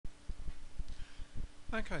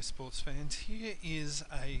Okay, sports fans, here is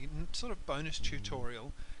a sort of bonus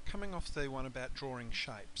tutorial coming off the one about drawing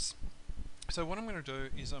shapes. So what I'm going to do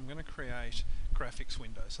is I'm going to create graphics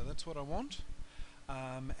window. So that's what I want.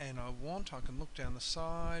 And I can look down the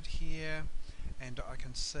side here and I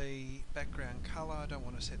can see background color. I don't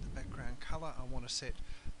want to set the background color, I want to set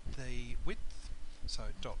the width. So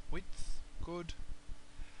dot width, good.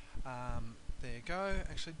 There you go.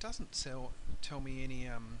 Actually, it doesn't tell me any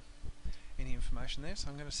information there, so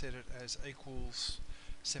I'm going to set it as equals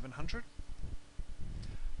 700.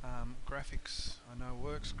 Graphics, I know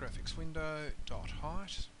works. Graphics window dot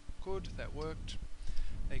height, good, that worked.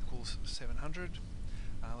 Equals 700.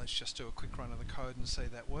 Let's just do a quick run of the code and see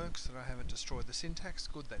that works, that I haven't destroyed the syntax.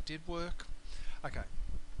 Good, that did work. Okay,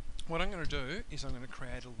 what I'm going to do is I'm going to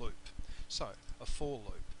create a loop. So, a for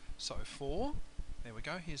loop. So for, there we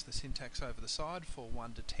go, here's the syntax over the side, for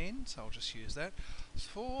 1 to 10, so I'll just use that.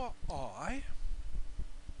 For I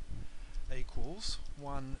equals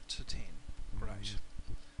 1 to 10. Great.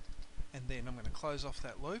 And then I'm going to close off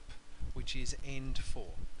that loop, which is end for.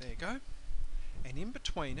 There you go. And in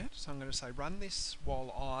between it, so I'm going to say run this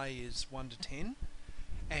while I is 1 to 10,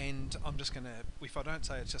 and I'm just going to, if I don't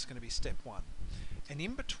say, it's just going to be step 1. And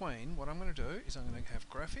in between, what I'm going to do is I'm going to have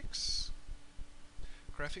graphics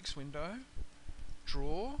window,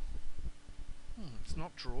 draw, it's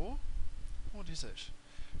not draw, what is it?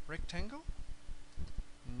 Rectangle?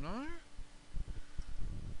 No?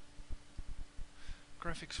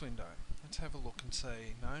 Graphics window, let's have a look and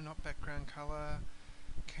see. No, not background color,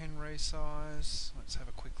 can resize, let's have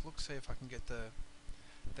a quick look, see if I can get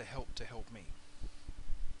the help to help me.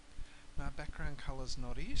 No, background color's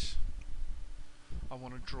not it. I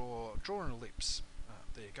want to draw an ellipse.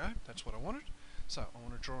 There you go, that's what I wanted. So I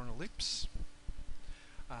want to draw an ellipse,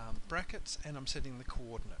 brackets, and I'm setting the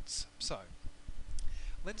coordinates. So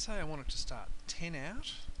let's say I want it to start 10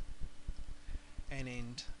 out and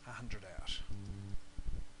end 100 out.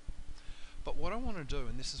 But what I want to do,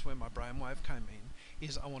 and this is where my brainwave came in,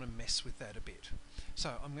 is I want to mess with that a bit.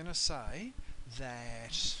 So I'm going to say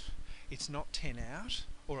that it's not 10 out,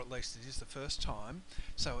 or at least it is the first time,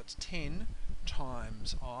 so it's 10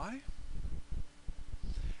 times I,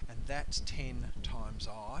 and that's 10 times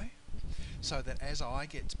I, so that as I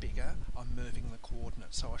gets bigger, I'm moving the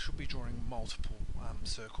coordinates. So I should be drawing multiple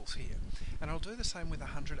circles here. And I'll do the same with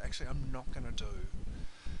 100. Actually, I'm not going to do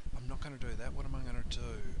that. What am I going to do?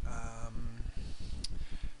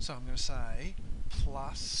 So I'm going to say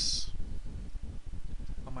plus,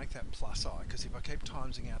 I'll make that plus I, because if I keep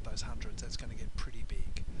timesing out those hundreds, that's going to get pretty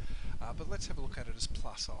big. But let's have a look at it as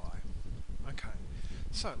plus I. Okay,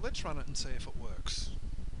 so let's run it and see if it works.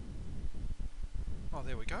 Oh,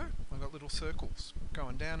 there we go. I've got little circles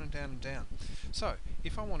going down and down and down. So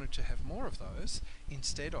if I wanted to have more of those,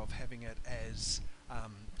 instead of having it as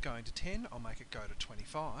going to 10, I'll make it go to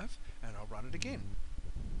 25 and I'll run it again.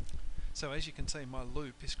 So as you can see, my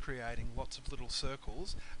loop is creating lots of little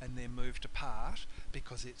circles and they're moved apart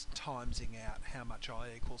because it's timesing out how much I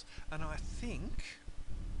equals. And I think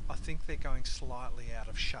they're going slightly out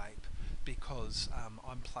of shape because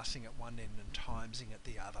I'm plussing at one end and timesing at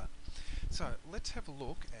the other. So let's have a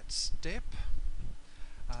look at step,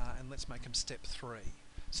 and let's make them step 3,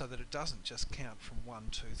 so that it doesn't just count from 1,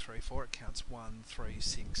 2, 3, 4, it counts 1, 3,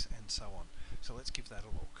 6 and so on. So let's give that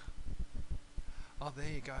a look. Oh, there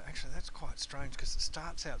you go. Actually, that's quite strange because it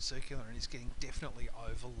starts out circular and is getting definitely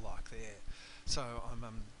oval like there. So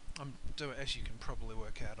I'm doing, as you can probably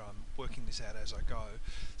work out, I'm working this out as I go.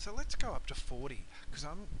 So let's go up to 40 because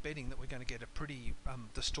I'm betting that we're going to get a pretty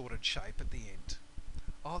distorted shape at the end.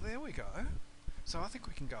 Oh, there we go. So I think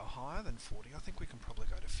we can go higher than 40. I think we can probably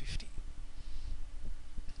go to 50.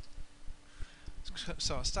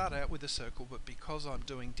 So I start out with a circle, but because I'm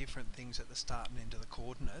doing different things at the start and end of the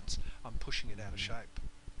coordinates, I'm pushing it out of shape.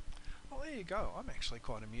 Well, there you go. I'm actually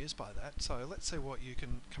quite amused by that. So let's see what you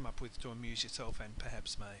can come up with to amuse yourself and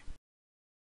perhaps me.